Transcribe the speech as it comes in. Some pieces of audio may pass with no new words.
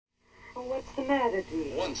What's the matter,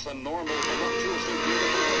 dear? Once a normal, voluptuously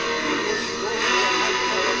beautiful woman was thrown into a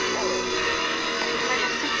nightmare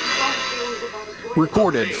of horror.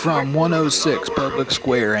 Recorded from 106 Public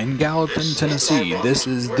Square in Gallatin, Tennessee, this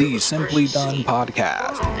is the Simply Done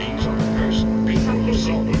podcast.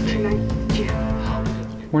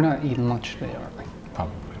 We're not eating lunch today, are we?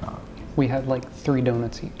 Probably not. We had like 3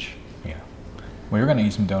 donuts each. Yeah. We were going to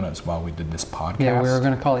eat some donuts while we did this podcast. Yeah, we were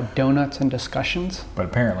going to call it Donuts and Discussions. But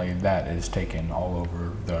apparently that is taken all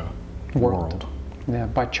over the world. Yeah,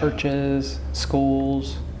 by churches,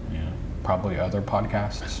 schools, Yeah. Probably other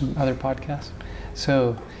podcasts. other podcasts.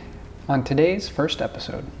 So, on today's first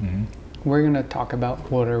episode, Mm-hmm. we're going to talk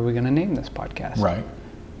about what are we going to name this podcast. Right.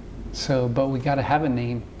 So, but we got to have a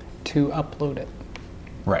name to upload it.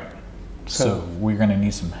 Right. So So- we're going to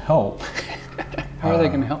need some help. How are they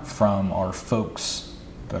going to help? From our folks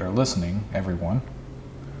that are listening, everyone.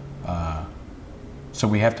 So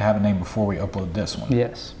we have to have a name before we upload this one.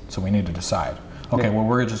 Yes. So we need to decide. Okay, Yeah. well,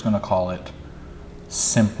 we're just going to call it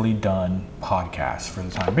Simply Done Podcast for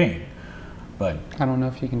the time being. But, I don't know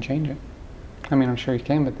if you can change it. I mean, I'm sure you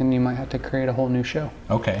can, but then you might have to create a whole new show.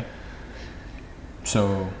 okay.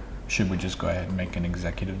 So should we just go ahead and make an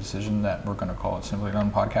executive decision that we're going to call it Simply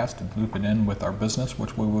Done Podcast and loop it in with our business,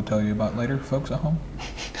 which we will tell you about later, folks at home?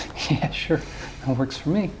 Yeah, sure. That works for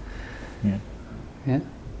me. Yeah. Yeah.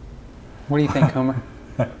 What do you think, Homer?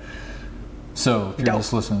 So if you're Go.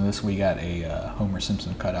 just listening to this, we got a Homer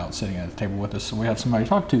Simpson cutout sitting at the table with us, so we have somebody to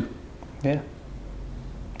talk to. Yeah.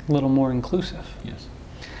 A little more inclusive. Yes.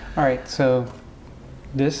 All right, so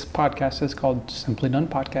this podcast is called Simply Done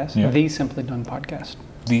Podcast, Yeah. the Simply Done Podcast.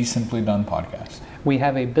 The Simply Done Podcast. We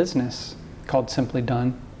have a business called Simply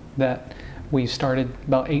Done that we started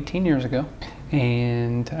about 18 years ago.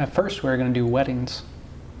 And at first we were going to do weddings.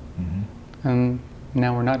 Mm-hmm. And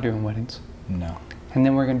now we're not doing weddings. No. And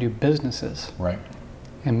then we're going to do businesses. Right.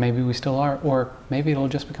 And maybe we still are, or maybe it'll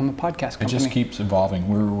just become a podcast It company. just keeps evolving.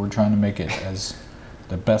 We're trying to make it as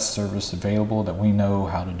the best service available that we know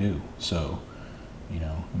how to do. So,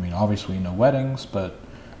 I mean, obviously no weddings, but,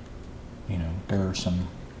 there are some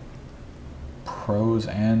pros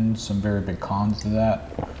and some very big cons to that.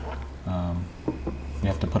 You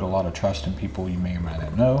have to put a lot of trust in people you may or may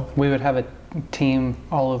not know. We would have a team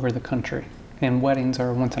all over the country. And weddings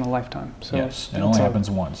are once in a lifetime. So Yes, it it's only a- happens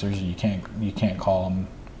once. You can't call them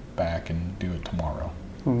back and do it tomorrow.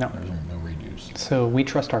 No. There's no redos. So we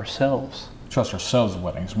trust ourselves, Trust ourselves with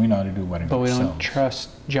weddings. We know how to do weddings but we ourselves. don't trust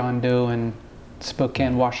John Doe in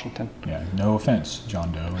Spokane, Washington. Yeah, no offense,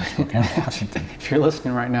 John Doe in Spokane, Washington. If you're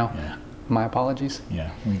listening right now, Yeah, my apologies. yeah.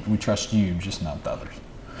 We trust you, just not the others.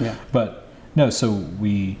 Yeah. But no, so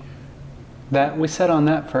we Sat on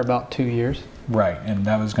that for about 2 years. right, and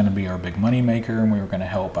that was going to be our big money maker, and we were going to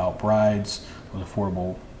help out brides with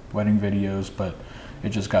affordable wedding videos. But it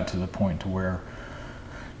just got to the point to where,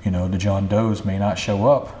 the John Does may not show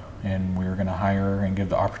up, and we were going to hire and give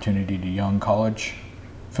the opportunity to young college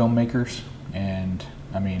filmmakers. And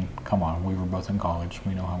I mean, come on, we were both in college.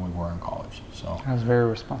 We know how we were in college. So, I was very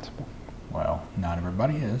responsible. well, not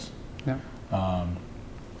everybody is. Yeah.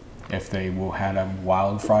 If they had a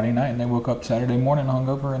wild Friday night and they woke up Saturday morning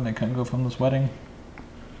hungover and they couldn't go from this wedding,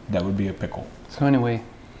 that would be a pickle. So anyway,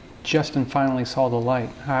 Justin finally saw the light.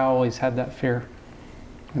 I always had that fear.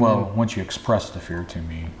 And Well, then once you expressed the fear to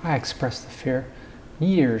me, I expressed the fear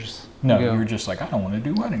years no, ago. you were just like, I don't want to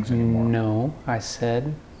do weddings anymore. No, I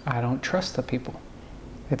said, I don't trust the people.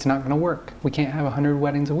 It's not going to work. We can't have 100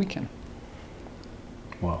 weddings a weekend.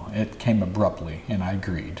 Well, it came abruptly, and I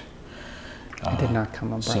agreed. It did not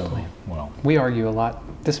come abruptly. So, well, We argue a lot.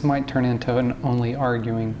 This might turn into an only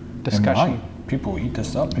arguing and discussion. people eat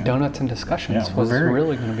this up, man. Donuts and discussions Yeah, we're was very-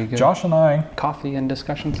 really going to be good. Josh and I, Coffee and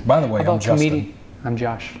discussions. by the way, How I'm about Justin. I'm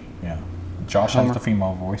Josh. Yeah. Josh Homer. has the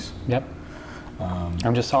female voice. Yep.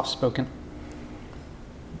 I'm just soft spoken.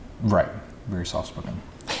 Right. Very soft spoken.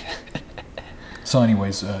 So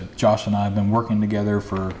anyways, Josh and I have been working together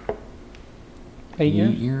for 8 years?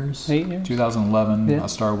 8 years. 8 years. 2011, Yeah. I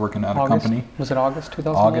started working at a August. company. Was it August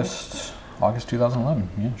 2011? August 2011.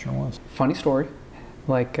 Yeah, sure was. Funny story.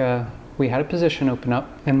 Like, we had a position open up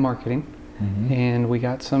in marketing, Mm-hmm. and we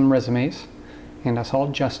got some resumes, and I saw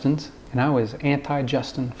Justin's, and I was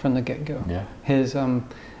anti-Justin from the get-go. Yeah.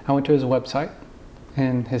 I went to his website,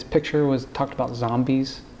 and his picture was talked about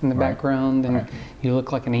zombies in the Right. background, and Right. you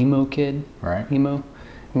look like an emo kid. Right. Emo,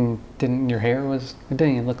 and your hair it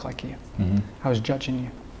didn't even look like you. Mm-hmm. I was judging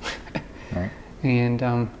you. Right. And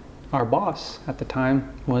our boss at the time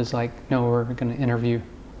was like, no, we're going to interview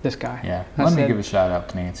this guy. Yeah. I Let me said- give a shout out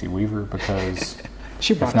to Nancy Weaver because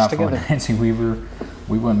She if brought us not for together. Nancy Weaver,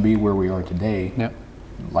 we wouldn't be where we are today. Yep.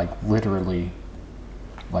 like literally,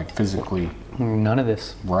 like physically. None of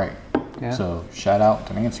this. Right. Yeah. So shout out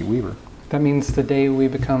to Nancy Weaver. That means the day we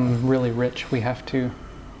become really rich, we have to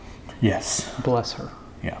Yes. bless her.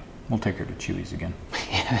 Yeah. We'll take her to Chewy's again.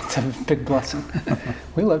 Yeah, it's a big blessing.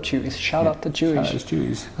 We love Chewy's. Shout out to Shout out Chewy's. to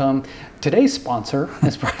Chewy's. Today's sponsor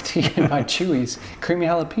is brought to you by Chewy's Creamy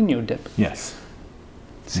Jalapeno Dip. Yes.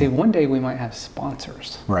 See, one day we might have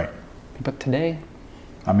sponsors, Right. but today,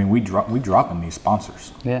 I mean, we dropping these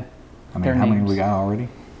sponsors. yeah. I mean, Their how many names. we got already?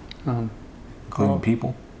 Including oh.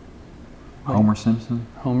 People. Wait. Homer Simpson.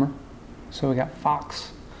 Homer. So we got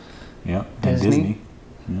Fox. Yep. And Disney. Disney.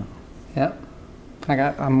 Yeah. Yep.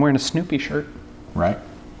 I'm wearing a Snoopy shirt. Right.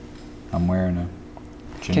 I'm wearing a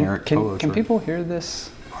generic polo Can shirt. people hear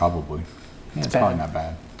this? Probably. Yeah, it's bad. probably not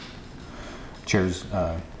bad. Chairs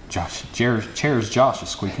Josh is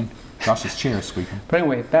squeaking. Josh's chair is squeaking. But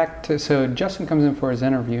anyway, so Justin comes in for his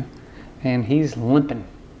interview, and he's limping.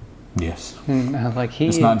 Yes. And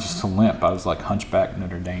It's not just a limp. I was like Hunchback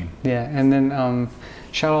Notre Dame. Yeah, and then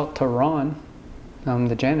shout out to Ron,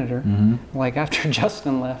 the janitor. Mm-hmm. Like after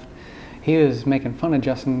Justin left, he was making fun of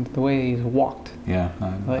Justin the way he's walked. Yeah,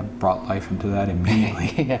 I brought life into that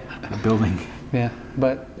immediately. Yeah, The building. yeah.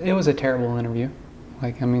 But it was a terrible interview.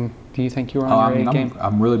 Like, I mean, do you think you were on your A game?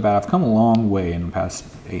 I'm really bad. I've come a long way in the past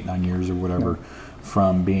 8-9 years or whatever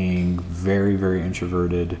from being very, very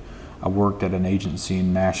introverted. I worked at an agency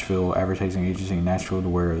in Nashville, advertising agency in Nashville, to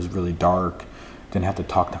where it was really dark. Didn't have to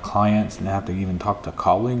talk to clients, didn't have to even talk to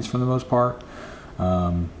colleagues for the most part.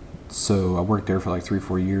 So I worked there for like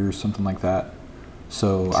 3-4 years, something like that.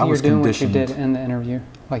 So I you're was doing conditioned. what you did in the interview.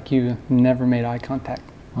 Like you never made eye contact.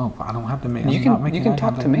 Well, I don't have to make. You I'm not can making eye talk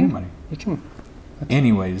contact to with me. anybody. You can.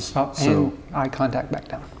 Anyways, Oh, so and eye contact back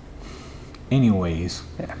down. anyways,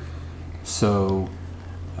 Yeah. so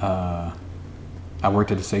I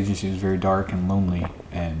worked at this agency. It was very dark and lonely,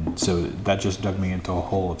 and so that just dug me into a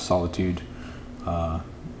hole of solitude,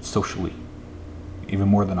 socially, even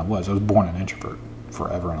more than I was. I was born an introvert,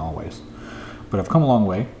 forever and always. But I've come a long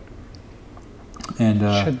way. And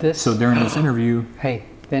so during this interview, Hey,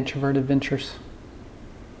 the Introvert Adventures.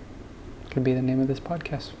 Could be the name of this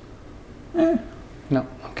podcast. No,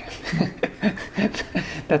 okay.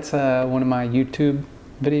 That's one of my YouTube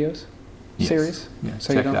videos series. Yeah,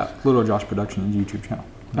 So check it out. Little Josh Productions YouTube channel.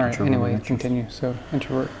 All right. Introvert Anyway, Adventures. continue. So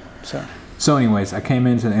introvert. So anyways, I came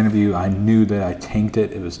into the interview. I knew that I tanked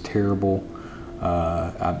it. It was terrible.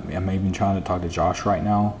 I'm even trying to talk to Josh right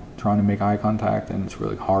now, trying to make eye contact, and it's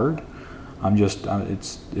really hard. I'm just,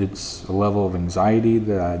 it's a level of anxiety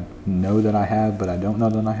that I know that I have, but I don't know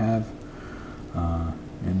that I have.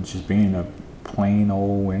 And just being a plain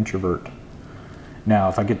old introvert. Now,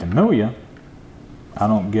 if I get to know you, I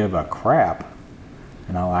don't give a crap,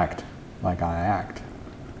 and I'll act like I act,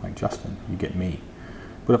 like Justin. You get me.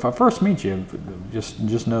 But if I first meet you,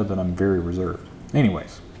 just know that I'm very reserved.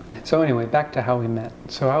 Anyways. So anyway, back to how we met.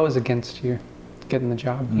 So I was against you getting the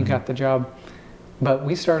job. Mm-hmm. You got the job. But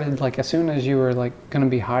we started, like, as soon as you were, like, going to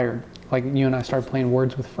be hired, like, you and I started playing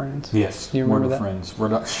Words with Friends. Yes, Do you remember Word of that?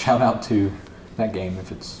 Friends. Shout out to that game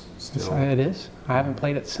if it's still. So it is. I haven't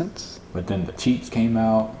played it since. But then the cheats came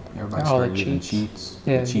out. Everybody Oh, started the using cheats. cheats.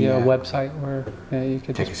 Yeah, The cheat a app. website where you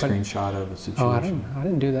could Take a just put it. screenshot of a situation. Oh, I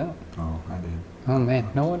didn't do that. Oh, I did. Oh man,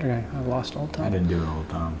 no wonder I lost all the time. I didn't do it all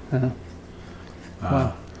the time. Uh-huh.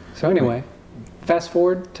 Wow. So anyway, fast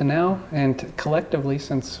forward to now, and collectively,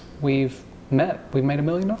 since we've met, we've made $1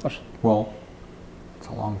 million. Well, it's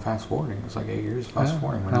a long fast forwarding. It's like 8 years fast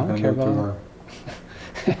forwarding. We're I not don't going to care go through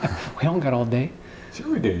about our. We don't got all day. Sure,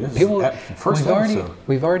 we do. This People, is the first episode.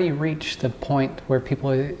 we've already reached the point where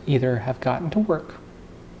people either have gotten to work,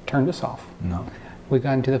 turned us off. No. We've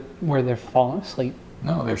gotten to where they're falling asleep.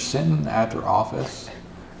 No, they're sitting at their office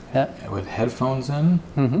Yeah. with headphones in.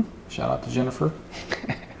 Mm-hmm. Shout out to Jennifer.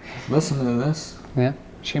 Listen to this. Yeah.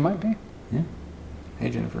 She might be. Yeah. Hey,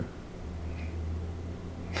 Jennifer.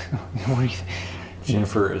 What do you think?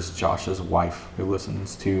 Jennifer is Josh's wife who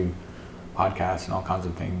listens to podcasts and all kinds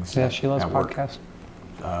of things. Yeah, she loves at work. podcasts.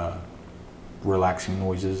 Relaxing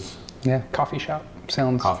noises, Yeah. Coffee shop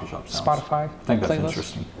sounds. coffee shop sounds. Spotify. I think that's playlist.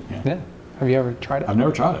 interesting. Yeah. Yeah. Have you ever tried it? I've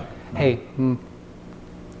never tried it. Hey,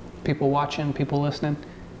 people watching, people listening,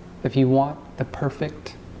 if you want the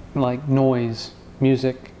perfect like noise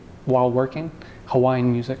music while working,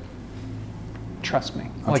 Hawaiian music. Trust me.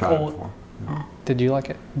 I've like tried it old. before. Did you like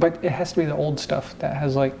it? But it has to be the old stuff that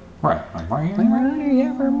has like. Right.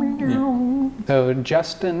 Yeah. So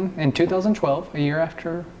Justin, in 2012, a year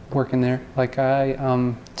after working there, like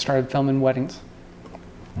I started filming weddings.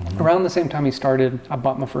 Mm-hmm. Around the same time he started, I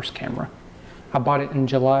bought my first camera. I bought it in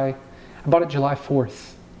July. I bought it July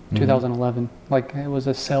 4th 2011. Like it was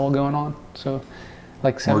a sale going on. So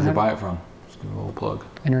like Where'd you 700 buy it from? Just give a little plug.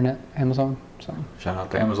 internet, Amazon. So Shout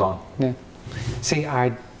out to Amazon. yeah. See,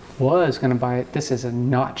 I was gonna buy it. This is a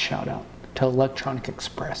not shout out to Electronic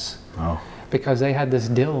Express Oh. because they had this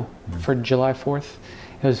deal for July 4th.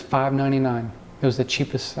 It was $5.99. It was the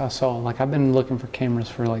cheapest I saw. Like I've been looking for cameras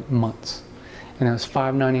for like months, and it was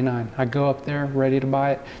 $5.99. I go up there ready to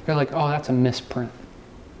buy it. They're like, "Oh, that's a misprint."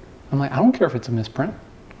 I'm like, "I don't care if it's a misprint.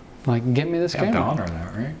 Like, get me this You have to camera." honor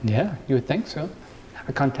that, right? Yeah, you would think so.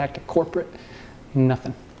 I contacted corporate,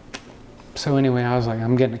 nothing. So anyway, I was like,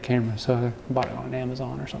 I'm getting a camera, so I bought it on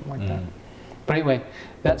Amazon or something like that. But anyway,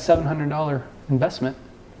 that $700 investment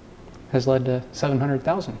has led to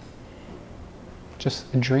 $700,000. Just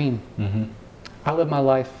a dream. Mm-hmm. I live my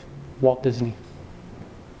life Walt Disney.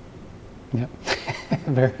 Yep,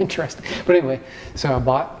 very interesting. But anyway, so I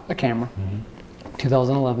bought a camera,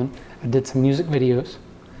 2011. I did some music videos.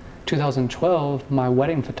 2012, my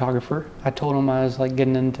wedding photographer, I told him I was like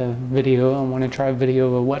getting into video. I want to try video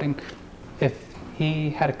of a wedding. If he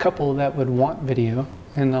had a couple that would want video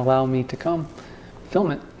and allow me to come film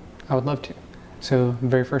it, I would love to. So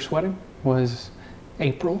very first wedding was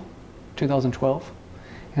April 2012.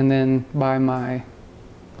 And then by my,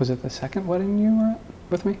 was it the second wedding you were at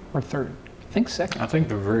with me or third? I think second. I think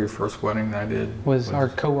the very first wedding I did Was our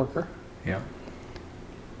coworker. Yeah.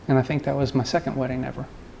 And I think that was my second wedding ever.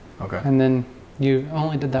 Okay. And then you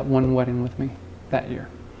only did that one wedding with me that year,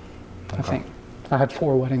 I Okay. think. I had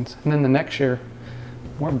 4 weddings. And then the next year,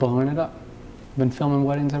 we're blowing it up. Been filming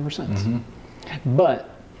weddings ever since. Mm-hmm. But,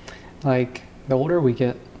 like, the older we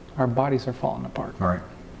get, our bodies are falling apart. All right.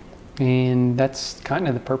 And that's kind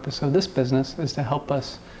of the purpose of this business, is to help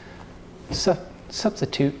us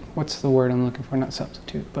substitute. What's the word I'm looking for? Not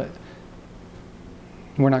substitute, but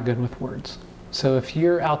we're not good with words. So if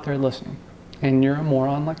you're out there listening and you're a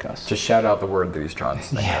moron like us, Just shout out the word that he's trying to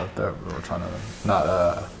think Yeah. of. That we're trying to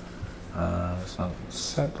not it's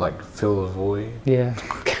not like fill the void. yeah,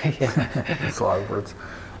 okay, yeah. It's a lot of words.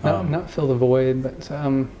 Not fill the void, but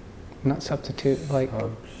not substitute, like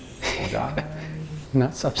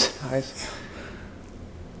not subsidize.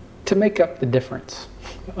 To make up the difference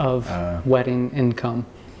of wedding income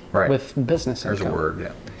Right. with business There's income. a word,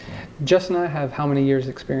 yeah. Jess and I have how many years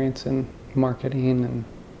experience in marketing and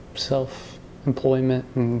self-employment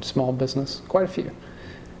and small business? Quite a few.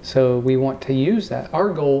 So we want to use that. Our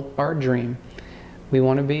goal, our dream, we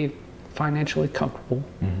want to be financially comfortable.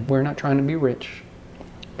 Mm-hmm. We're not trying to be rich,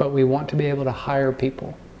 but we want to be able to hire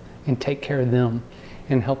people and take care of them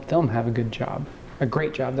and help them have a good job, a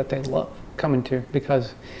great job that they love coming to,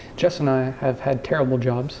 because Jess and I have had terrible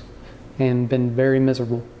jobs and been very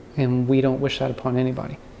miserable, and we don't wish that upon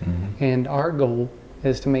anybody. Mm-hmm. And our goal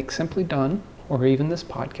is to make Simply Done, or even this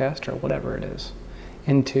podcast or whatever it is,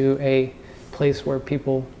 into a place where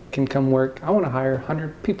people can come work. I want to hire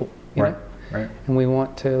 100 people, you Right. know? Right. And we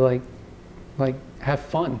want to like have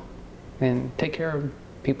fun and take care of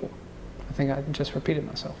people. I think I just repeated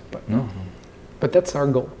myself, but No. but that's our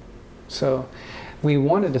goal. So we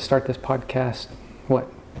wanted to start this podcast,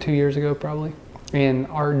 2 years ago probably, and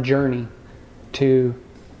our journey to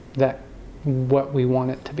that, what we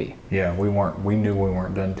want it to be. Yeah, we knew we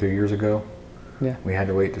weren't done 2 years ago. Yeah. We had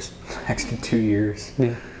to wait this next 2 years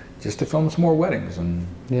Yeah. just to film some more weddings and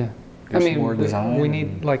Yeah. do some more we design. need,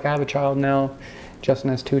 and- like, I have a child now. Justin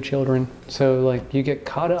has 2 children. So, like, you get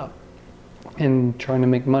caught up in trying to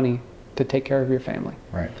make money to take care of your family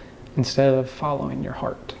Right. instead of following your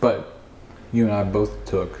heart. But you and I both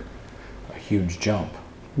took a huge jump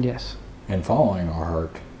Yes. in following our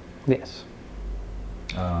heart. Yes.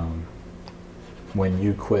 When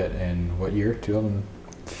you quit in what year?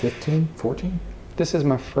 2015? 14? This is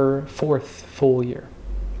my 4th full year.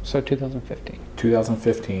 So 2015.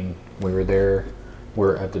 2015. We were there.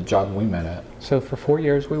 We're at the job we met at. So for 4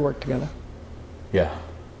 years we worked together. Yeah.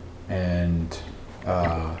 And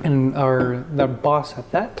And the boss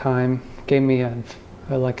at that time gave me a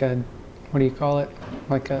what do you call it?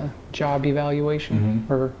 Like a job evaluation,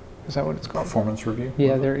 Mhm. or is that what it's called? performance review.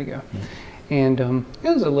 Yeah, there you go. And it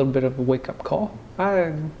was a little bit of a wake-up call.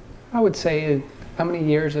 I would say, how many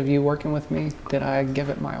years of you working with me did I give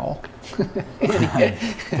it my all? Do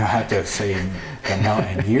I have to say the amount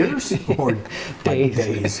in years or Days. like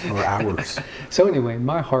days or hours? So anyway,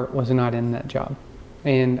 my heart was not in that job.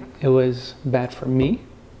 And it was bad for me,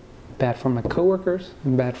 bad for my coworkers,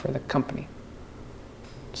 and bad for the company.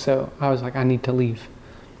 So I was like, I need to leave.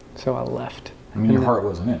 So I left. I mean, your And heart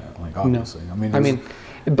wasn't in it, like obviously. I mean,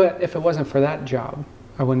 but if it wasn't for that job,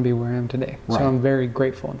 I wouldn't be where I am today. Right. So I'm very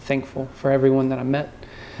grateful and thankful for everyone that I met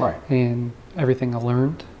right. and everything I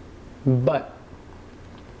learned. But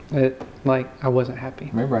I wasn't happy.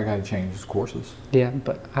 Maybe I got to change courses. Yeah,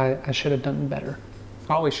 but I should have done better.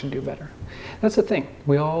 Always should do better. That's the thing.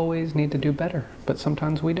 We always need to do better, but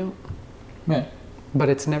sometimes we don't. Yeah. But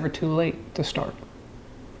it's never too late to start.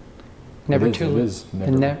 Never It is, too it late. is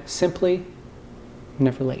never And late. simply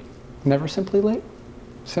never late. Never simply late.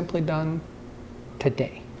 Simply done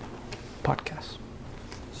today. Podcast.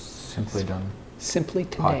 Simply Done Simply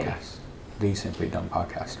today. podcast. The Simply Done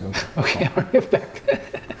podcast. Okay, I'll get back.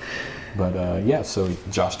 But yeah, so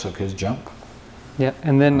Josh took his jump. Yeah,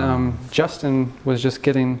 and then Justin was just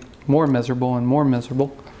getting more miserable and more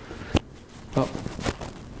miserable. Oh,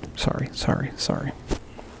 sorry.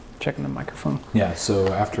 Checking the microphone. Yeah, so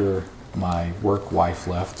after my work wife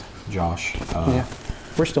left, Josh. Yeah,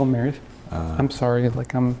 we're still married. I'm sorry,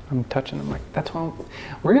 like I'm touching the mic. That's why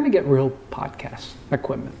we're gonna get real podcast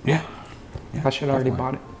equipment. Yeah. I should have already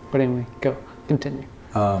bought it. But anyway, go. Continue.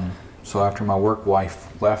 So after my work wife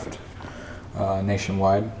left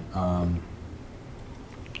Nationwide,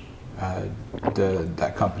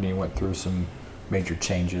 that company went through some major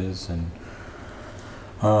changes and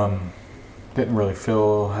didn't really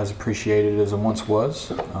feel as appreciated as it once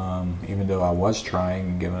was, even though I was trying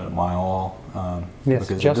and giving it my all. Yes,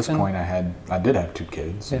 because Justin, at this point I did have 2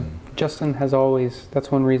 kids. Yeah, And Justin has always.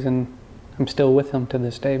 That's one reason I'm still with him to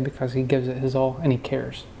this day, because he gives it his all and he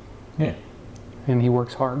cares yeah, and he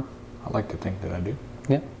works hard. I like to think that I do.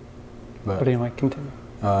 Yeah. But But anyway, continue.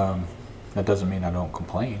 that doesn't mean I don't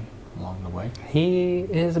complain along the way. He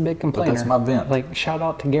is a big But complainer. that's my vent. Like, shout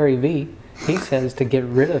out to Gary Vee. He says to get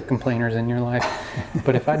rid of complainers in your life.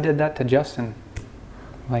 But if I did that to Justin,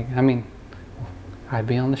 I'd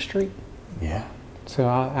be on the street. Yeah, So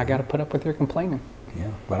I got to put up with your complaining. yeah.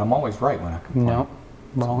 But I'm always right when I complain. No,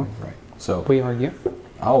 I'm wrong. always right. So We argue.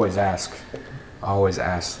 I always ask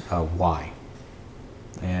why.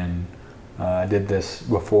 And I did this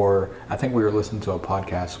before. I think we were listening to a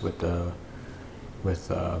podcast with the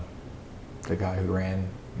guy who ran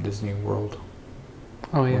Disney World.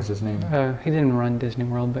 Oh, What yeah. was his name? He didn't run Disney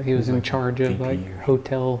World, but he was He's in like charge of VP like or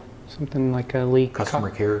hotel, something like a Lee. Customer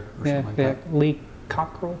care or Yeah, something like yeah. that. Lee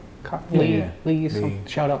Cockrell. Yeah. Lee. Lee.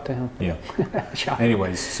 Shout out to him. Yeah. Shout.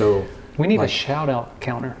 Anyways, so We need a like- shout out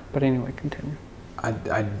counter. But anyway, continue.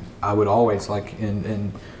 I would always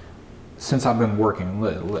since I've been working,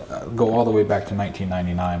 go all the way back to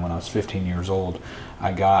 1999 when I was 15 years old,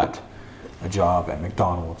 I got a job at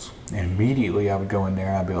McDonald's. And immediately I would go in there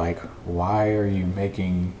and I'd be like, why are you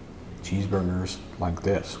making cheeseburgers like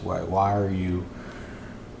this? Why are you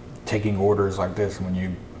taking orders like this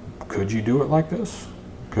when could you do it like this?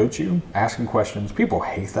 Could you? Asking questions. People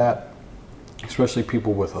hate that, especially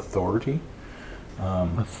people with authority.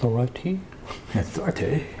 Authority?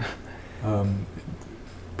 Authority.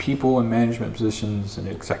 People in management positions and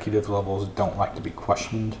executive levels don't like to be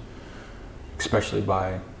questioned, especially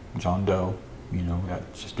by John Doe,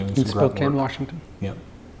 that's just doing In some grunt Spokane, work. Washington. Yep.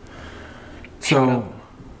 Shout out. So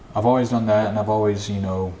I've always done that, and I've always,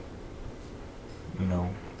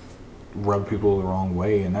 rubbed people the wrong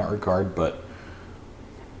way in that regard, but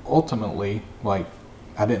ultimately,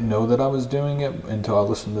 I didn't know that I was doing it until I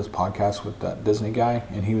listened to this podcast with that Disney guy,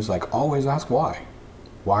 and he was like, always ask why.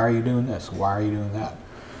 Why are you doing this? Why are you doing that?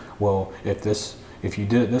 Well, if you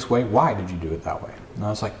did it this way, why did you do it that way? And I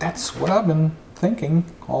was like, that's what I've been thinking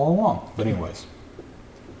all along. But anyways,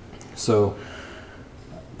 so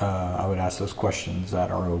I would ask those questions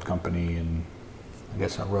at our old company, and I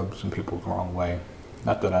guess I rubbed some people the wrong way.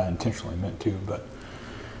 Not that I intentionally meant to, but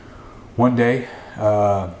one day,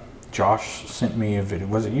 Josh sent me a video.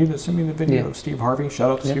 Was it you that sent me the video Yeah. of Steve Harvey?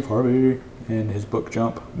 Shout out to Yeah. Steve Harvey and his book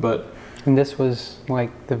Jump. But And this was like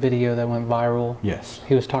the video that went viral. yes.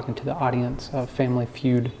 He was talking to the audience of Family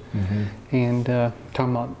Feud Mm-hmm. and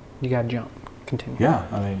talking about you got to jump. Continue. Yeah,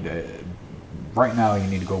 I mean, right now you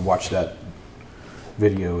need to go watch that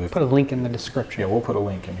video. Put a link in the description. Yeah, we'll put a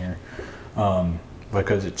link in here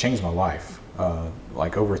because it changed my life. A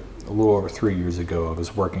little over 3 years ago, I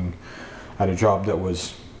was working at a job that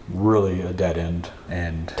was really a dead end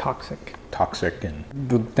and Toxic. toxic. And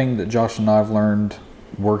the thing that Josh and I have learned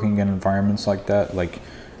working in environments like that, like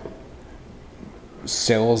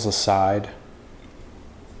sales aside,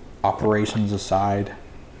 operations aside,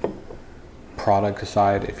 product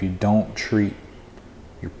aside, if you don't treat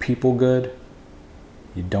your people good,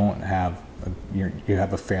 you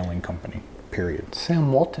have a failing company, period.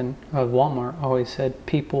 Sam Walton of Walmart always said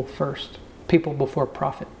people first. People before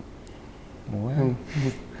profit. Well, And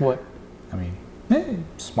what? I mean,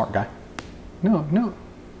 smart guy. No.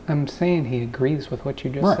 I'm saying he agrees with what you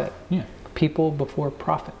just Right. said. Yeah. People before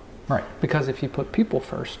profit. Right. Because if you put people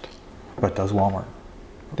first, But does Walmart?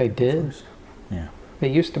 they did. Yeah.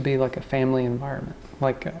 it used to be like a family environment.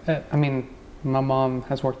 Like, I mean, my mom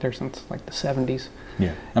has worked there since like the 70s.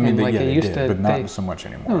 Yeah, I mean, And, they, like, yeah, it they used did, to- but not they- so much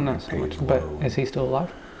anymore. No, They not so paid much. low. But is he still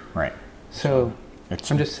alive? Right. So It's,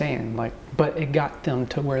 I'm just saying, like, but it got them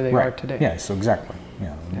to where they right. are today. Yeah, so exactly.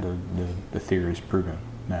 Yeah, Yeah. The theory is proven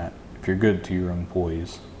that if you're good to your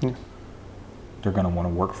employees, Yeah. they're going to want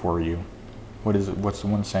to work for you. What is it? What's the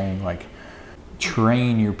one saying? Like,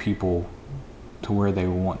 train your people to where they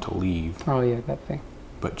want to leave, Oh yeah, that thing.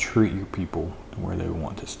 but treat your people to where they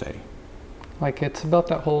want to stay. Like, it's about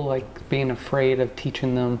that whole like being afraid of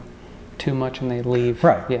teaching them too much and they leave.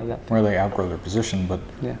 Right. Yeah, that thing. Where they outgrow their position, but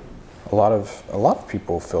Yeah. a lot of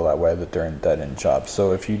people feel that way, that they're in dead-end jobs.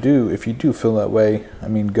 So if you do feel that way, I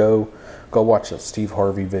mean, go watch that Steve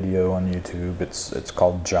Harvey video on YouTube. It's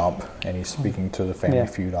called Jump, and he's speaking to the Family Yeah.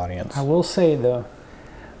 Feud audience. I will say though,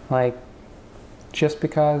 like, just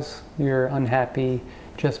because you're unhappy,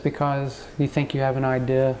 just because you think you have an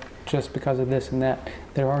idea, just because of this and that,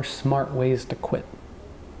 there are smart ways to quit.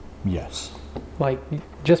 Yes. Like,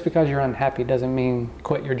 just because you're unhappy doesn't mean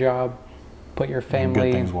quit your job, put your And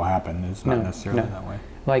family. good things will happen. It's not No, necessarily no. that way.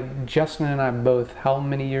 Like, Justin and I both, how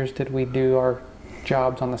many years did we do our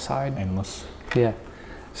jobs on the side? Endless. Yeah.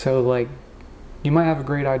 So, like, you might have a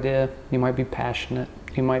great idea, you might be passionate,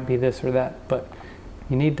 you might be this or that, but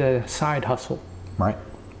you need to side hustle. Right.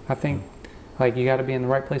 I think, like, you got to be in the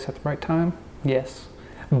right place at the right time, yes.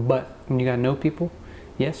 But when you got to know people,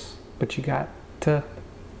 yes. But you got to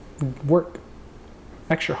work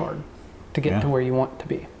extra hard to get Yeah. to where you want to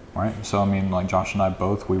be. Right. So I mean, like Josh and I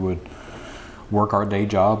both, we would work our day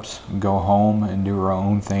jobs, go home and do our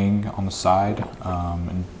own thing on the side.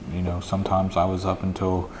 And you know, sometimes I was up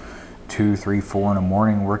until 2, 3, 4 in the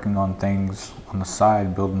morning working on things on the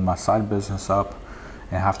side, building my side business up,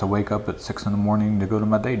 and have to wake up at 6 in the morning to go to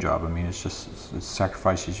my day job. I mean, it's just it's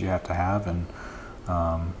sacrifices you have to have, and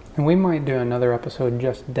And we might do another episode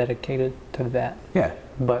just dedicated to that. yeah,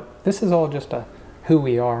 But this is all just a who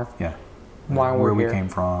we are, yeah, why where we're we here. came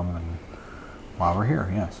from, and why we're here.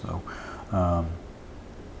 Yeah. So,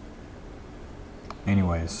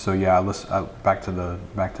 anyways, so yeah, back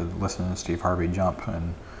to listening to Steve Harvey Jump,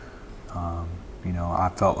 and you know, I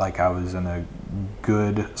felt like I was in a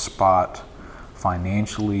good spot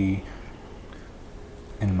financially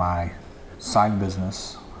in my side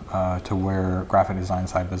business, to where graphic design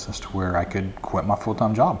side business, to where I could quit my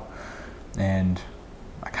full-time job, and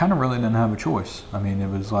I kind of really didn't have a choice. I mean, it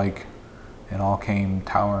was like it all came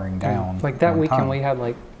towering down. Like that one weekend time. we had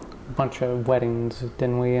like a bunch of weddings,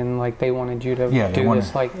 didn't we? And like they wanted you to Yeah, they do wanted-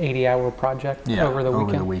 this like 80-hour project over the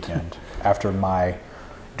weekend. After my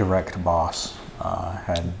direct boss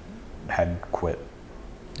had quit,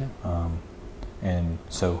 Yeah. and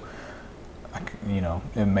so you know,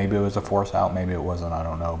 and maybe it was a force out, maybe it wasn't. I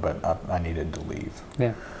don't know, but I needed to leave.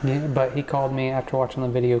 Yeah, but he called me after watching the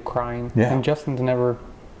video crying. Yeah. And Justin's never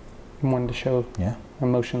wanted to show Yeah,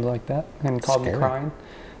 emotions like that, and called me Scary. crying.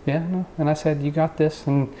 Yeah, no. And I said, "You got this."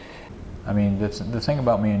 And I mean, the thing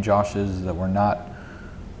about me and Josh is that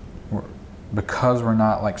because we're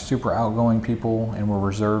not like super outgoing people, and we're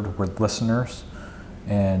reserved with listeners,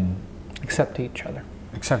 and accept each other.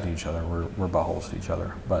 accept each other. We're buttholes to each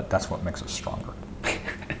other, but that's what makes us stronger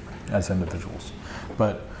as individuals.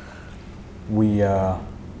 But we're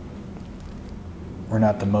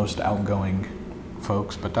not the most outgoing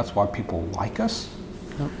folks, but that's why people like us.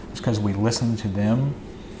 Yep. It's because we listen to them,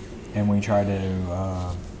 and we try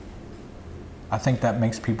to. I think that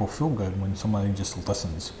makes people feel good when somebody just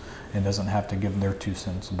listens and doesn't have to give their 2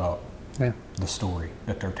 cents about Yeah, the story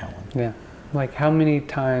that they're telling. yeah. Like, how many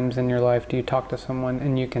times in your life do you talk to someone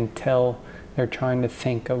and you can tell they're trying to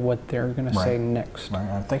think of what they're going to say Right. next? Right?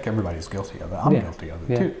 I think everybody's guilty of it. I'm Yeah. guilty of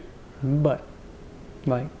it Yeah. too. But,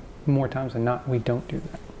 like, more times than not, we don't do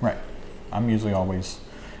that. Right. I'm usually always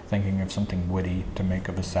thinking of something witty to make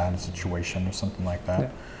of a sad situation or something like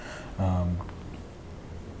that.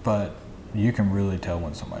 But you can really tell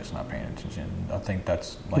when somebody's not paying attention. I think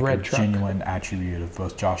that's like Red a truck. genuine attribute of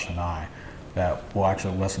both Josh and I, that we'll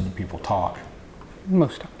actually listen to people talk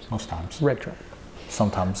Most times. most times. Red truck.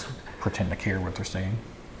 Sometimes pretend to care what they're saying.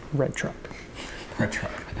 Red truck. Red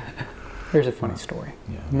truck. There's a funny story.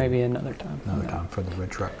 Yeah. Maybe another time. Another Yeah. time for the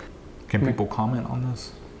red truck. Can Yeah. people comment on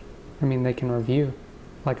this? I mean, they can review.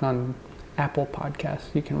 Like on Apple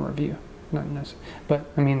Podcasts, you can review. Not necessarily. But,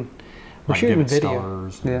 I mean, we're Like give shooting it video.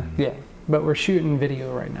 stars Yeah, and- yeah. But we're shooting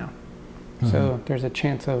video right now. Mm-hmm. So there's a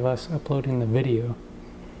chance of us uploading the video.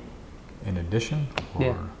 In addition? Or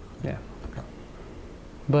Yeah. Yeah. Okay.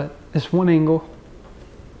 But it's one angle.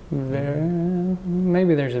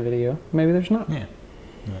 Maybe there's a video. Maybe there's not. Yeah.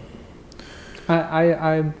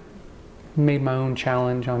 I made my own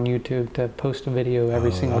challenge on YouTube to post a video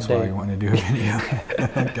every single that's why day. you want to do a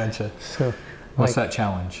video. Gotcha. So, What's like, that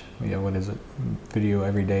challenge? Yeah, what is it? Video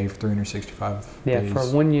every day for 365 yeah, days? for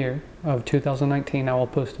 1 year of 2019, I will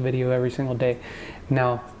post a video every single day.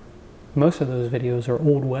 Now, most of those videos are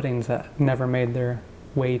old weddings that never made their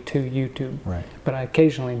way to YouTube. Right. But I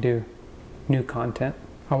occasionally do new content.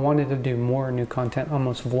 I wanted to do more new content,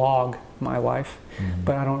 almost vlog my life, Mhm.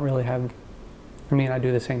 but I don't really have. I mean, I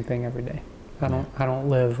do the same thing every day. I don't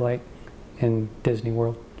live like in Disney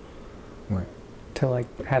World Right. to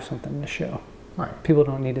like have something to show. Right. People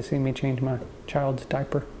don't need to see me change my child's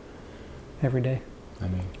diaper every day. I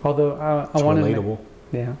mean, Although I it's want to, relatable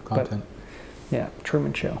yeah, content. but yeah,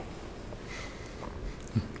 Truman Show.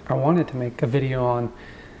 I wanted to make a video on.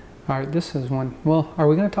 All right, this is one. Well, are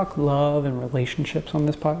we going to talk love and relationships on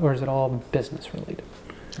this pod, or is it all business related?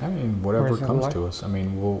 I mean, Or whatever is it comes like- to us. I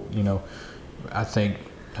mean, we'll, I think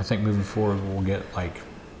moving forward we'll get like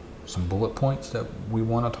some bullet points that we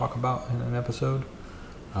want to talk about in an episode.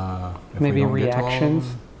 If we Maybe don't get to all of reactions,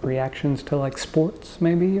 them. reactions to like sports,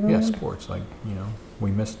 maybe even. Yeah, sports. Like,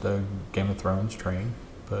 we missed the Game of Thrones train,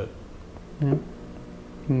 but Yeah.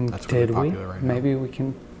 That's really Did we? popular right now. Maybe we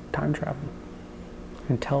can time travel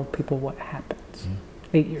and tell people what happens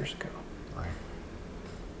Yeah. 8 years ago. right,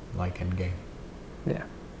 like Endgame. Yeah.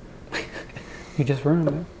 You just ruined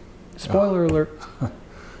it. Spoiler alert.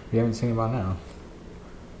 You haven't seen it by now.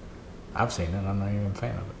 I've seen it. I'm not even a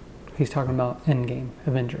fan of it. He's talking about Endgame,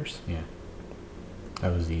 Avengers. Yeah,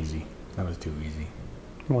 that was easy. That was too easy.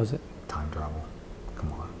 Was it? Time travel.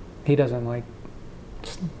 Come on. He doesn't like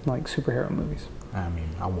superhero movies. I mean,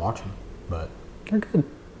 I'll watch them, but They're good.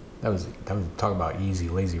 that was talk about easy,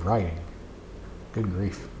 lazy writing. Good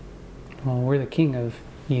grief. Well, we're the king of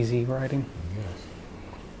easy writing. Yes.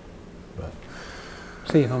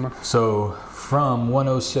 But See you, Homer. so from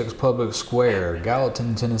 106 Public Square,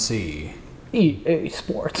 Gallatin, Tennessee, EA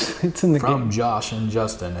Sports. It's in the from game. Josh and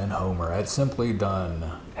Justin and Homer at Simply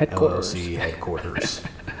Done Headquarters. LLC headquarters.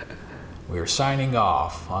 We are signing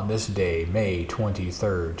off on this day, May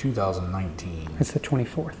 23rd, 2019. It's the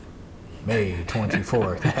 24th. May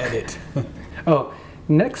 24th. Edit. Oh,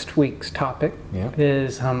 next week's topic Yeah.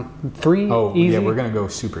 is three Oh, easy. yeah, we're going to go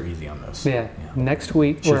super easy on this. Yeah. Next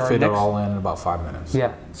week. Should or our fit it next, all in about 5 minutes.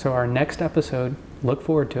 Yeah. So our next episode, look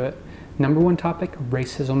forward to it. Number 1 topic,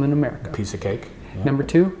 racism in America. Piece of cake. Yeah. Number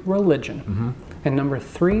 2, religion. Mm-hmm. And number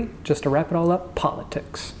 3, just to wrap it all up,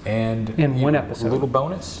 politics. And In one episode. little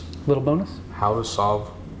bonus, Little bonus, how to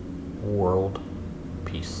solve world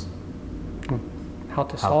peace. how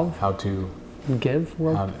to How, solve, how to give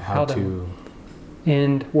world, how to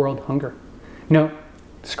end world hunger. No,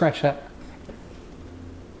 scratch that.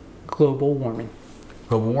 Global warming.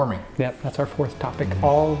 global warming. Yep, that's our 4th topic,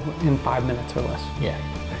 all in 5 minutes or less. Yeah.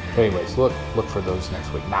 But anyways, look for those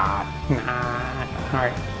next week. Nah. Nah. All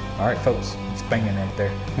right. All right, folks. It's banging right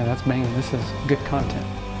there. Yeah, that's banging. This is good content.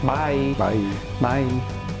 Bye. Bye.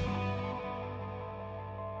 Bye.